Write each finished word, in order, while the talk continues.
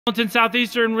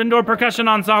Southeastern Indoor Percussion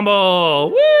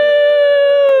Ensemble,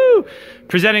 woo!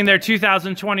 Presenting their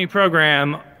 2020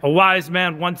 program, A Wise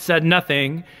Man Once Said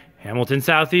Nothing. Hamilton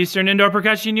Southeastern Indoor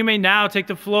Percussion, you may now take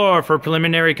the floor for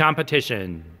preliminary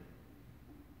competition.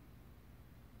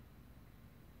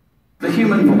 The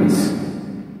human voice.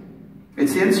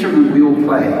 It's the instrument we all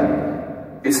play.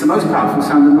 It's the most powerful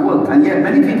sound in the world, and yet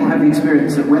many people have the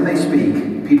experience that when they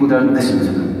speak, people don't listen to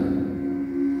them.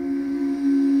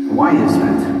 Why is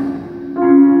that?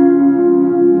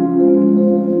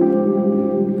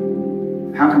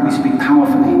 How can we speak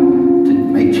powerfully to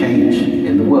make change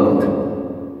in the world?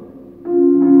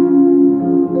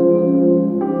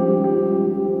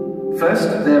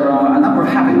 First, there are a number of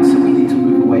habits that we need to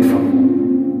move away from.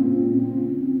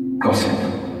 Gossip.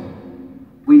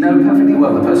 We know perfectly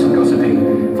well the person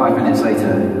gossiping 5 minutes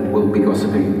later will be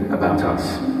gossiping about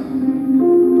us.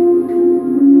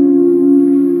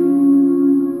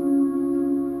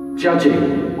 Judging.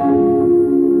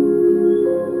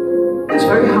 It's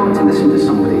very hard to listen to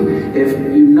somebody if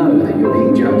you know that you're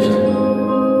being judged.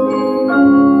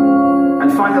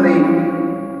 And finally,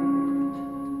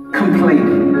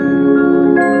 complaining.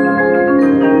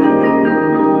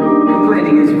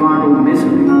 Complaining is viral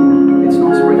misery. It's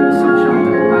not spreading sunshine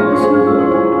and happiness in the world.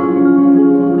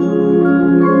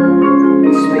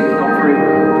 We speak not very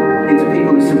well into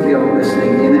people who simply aren't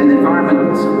listening in an environment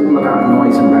that's all about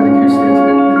noise and bad acoustics.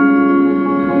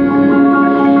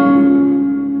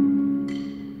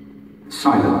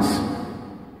 Silence.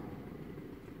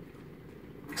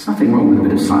 There's nothing wrong with a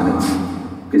bit of silence,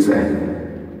 is there?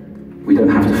 We don't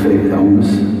have to fill it with ums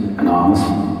and ahs.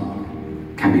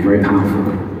 It can be very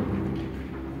powerful.